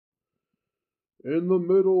In the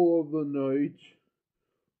middle of the night,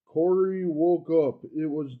 Corey woke up. It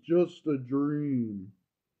was just a dream.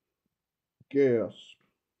 Gasp.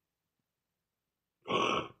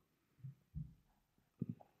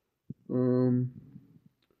 Um,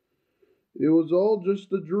 it was all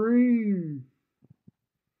just a dream.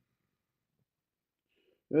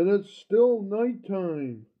 And it's still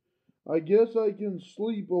nighttime. I guess I can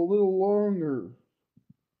sleep a little longer.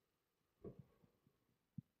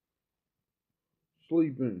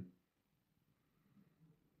 Sleeping.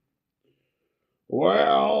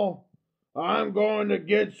 Well, I'm going to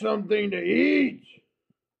get something to eat.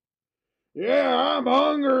 Yeah, I'm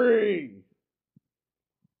hungry.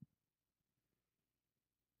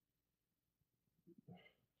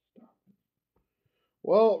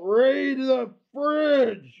 Well, raid the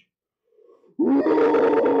fridge.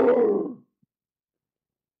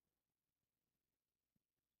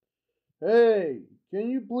 Hey, can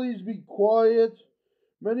you please be quiet?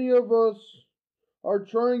 Many of us are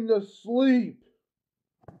trying to sleep.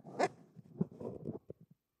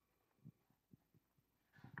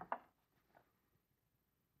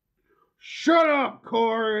 Shut up,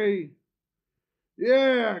 Corey!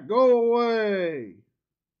 Yeah, go away!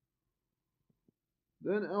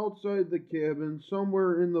 Then outside the cabin,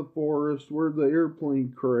 somewhere in the forest where the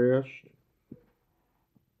airplane crashed.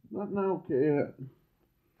 Not now, cat.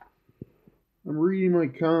 I'm reading my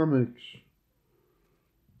comics.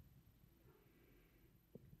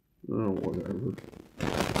 Oh, whatever.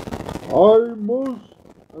 I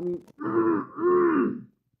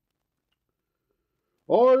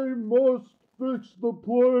must fix the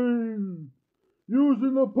plane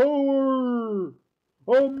using the power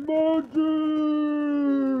of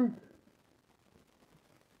magic!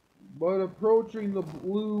 But approaching the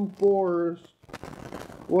blue forest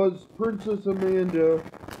was Princess Amanda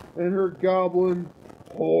and her goblin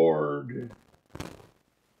horde.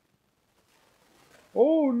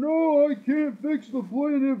 Oh no, I can't fix the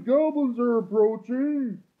plane if goblins are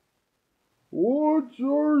approaching. What's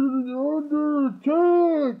under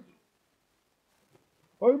attack?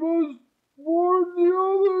 I must warn the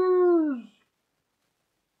others.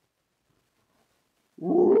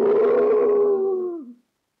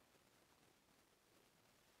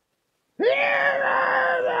 Here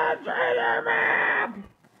are the treasure map!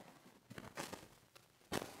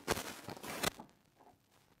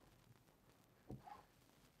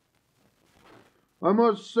 I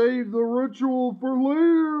must save the ritual for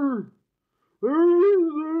later. There is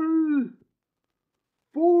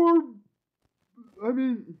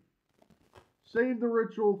save the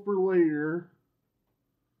ritual for later.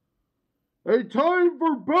 A time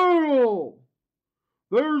for battle!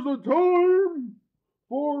 There's a time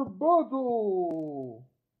for battle!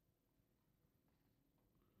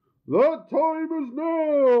 That time is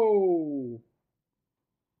now!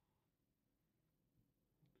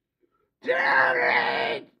 Damn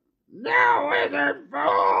it! Now, wizard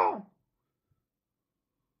fool!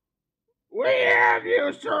 We have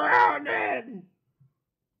you surrounded!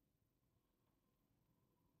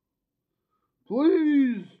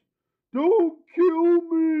 Please, don't kill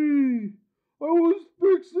me! I was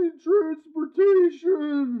fixing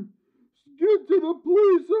transportation! Get to the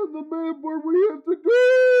place on the map where we have to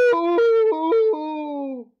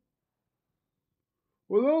go!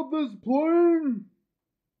 Without this plane,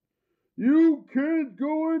 you can't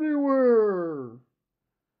go anywhere!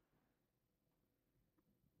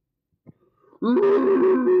 I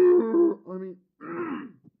mean...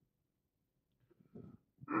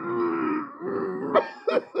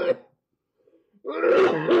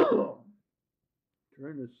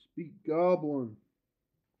 Trying to speak goblin.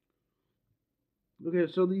 Okay,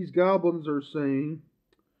 so these goblins are saying,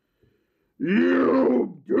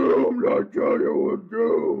 "You doomed, I tell you, we're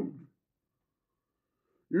doomed.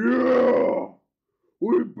 Yeah,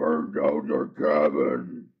 we burned down your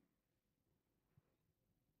cabin.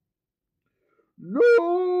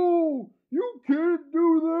 No, you can't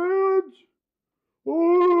do that. I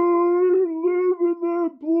live in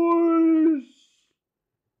that place.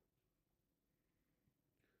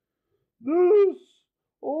 This,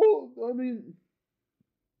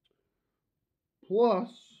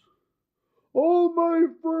 plus, all my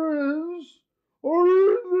friends are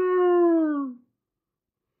in there.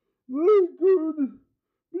 They could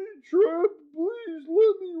be trapped. Please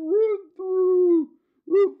let me run through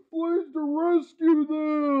the flames to rescue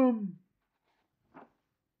them."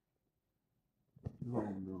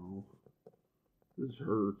 Oh no. This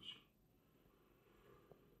hurts.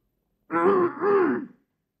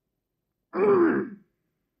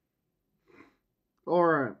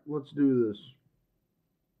 Alright, let's do this.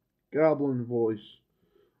 Goblin voice.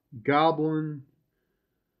 Goblin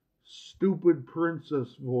Stupid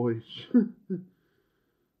princess voice.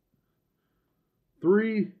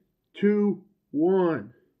 3, 2,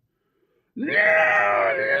 1. Let's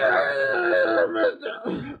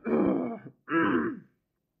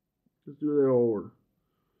do that over.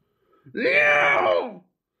 No!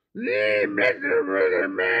 Mr. Brother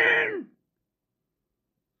Man!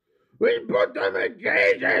 We put them in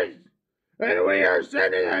cages, and we are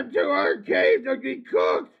sending them to our cave to be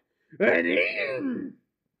cooked and eaten.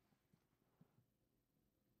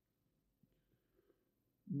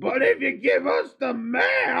 But if you give us the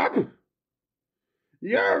map,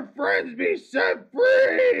 your friends be set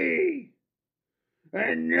free,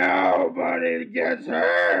 and nobody gets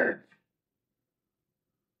hurt.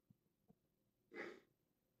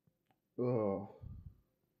 Oh.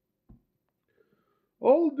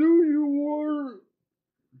 I'll do you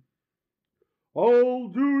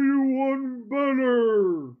one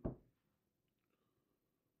better.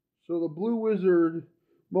 So the blue wizard,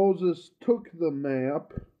 Moses, took the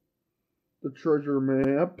map, the treasure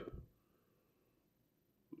map.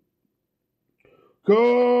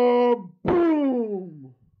 Kaboom!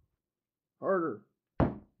 Harder.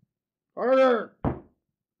 Harder! I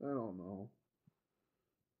don't know.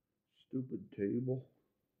 Stupid table.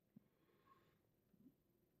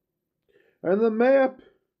 And the map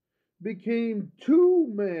became 2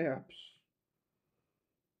 maps.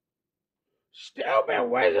 Stupid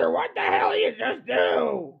wizard, what the hell you just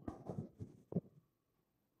do?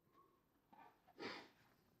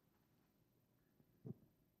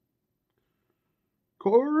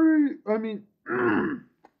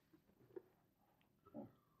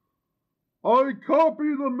 I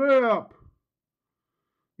copy the map.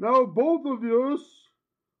 Now both of us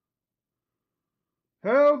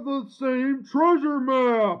have the same treasure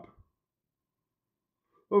map.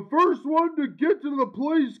 The first one to get to the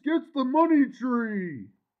place gets the money tree.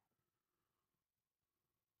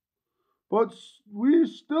 But we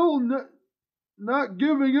still not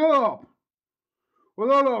giving up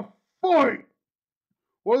without a fight.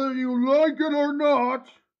 Whether you like it or not,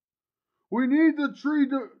 we need the tree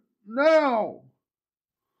now.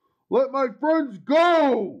 Let my friends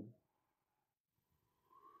go.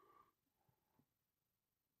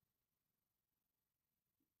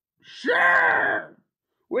 Sure,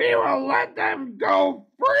 we will let them go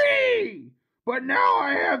free. But now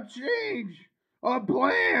I have change of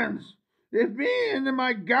plans. If me and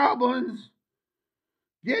my goblins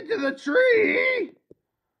get to the tree,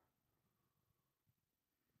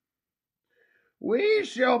 we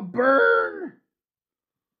shall burn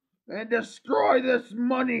and destroy this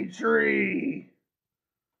money tree.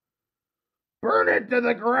 Burn it to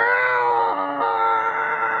the ground.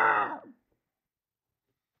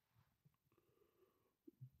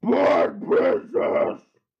 But Princess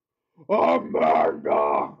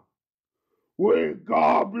Amanda, we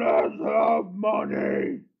goblins have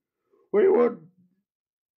money. We would...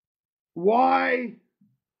 Why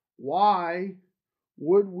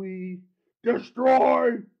would we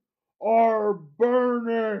destroy or burn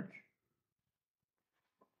it?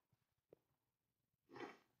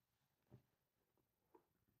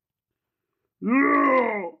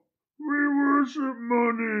 Yeah, we worship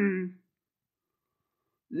money.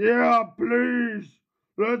 Yeah, please,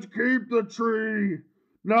 let's keep the tree,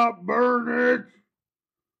 not burn it.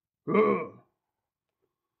 Ugh.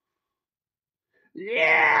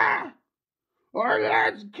 Yeah, or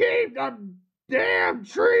let's keep the damn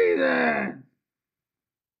tree then.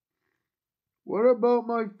 What about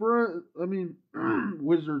my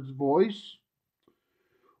wizard's voice?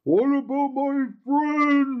 What about my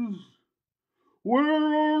friends? Where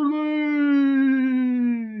are they?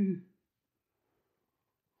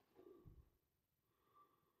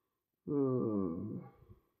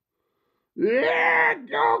 Yeah,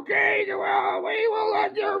 okay, well, we will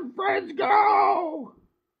let your friends go.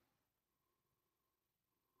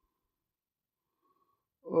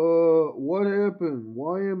 What happened?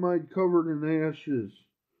 Why am I covered in ashes?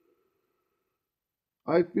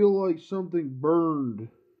 I feel like something burned.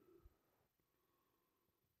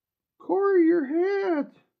 Corey, your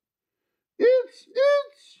hat. It's...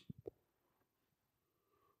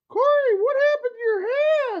 Corey, what happened to your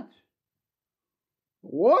hat?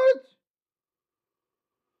 What?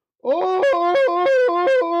 Oh,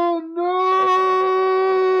 no!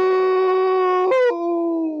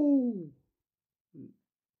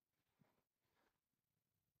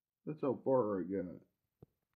 That's how far I got.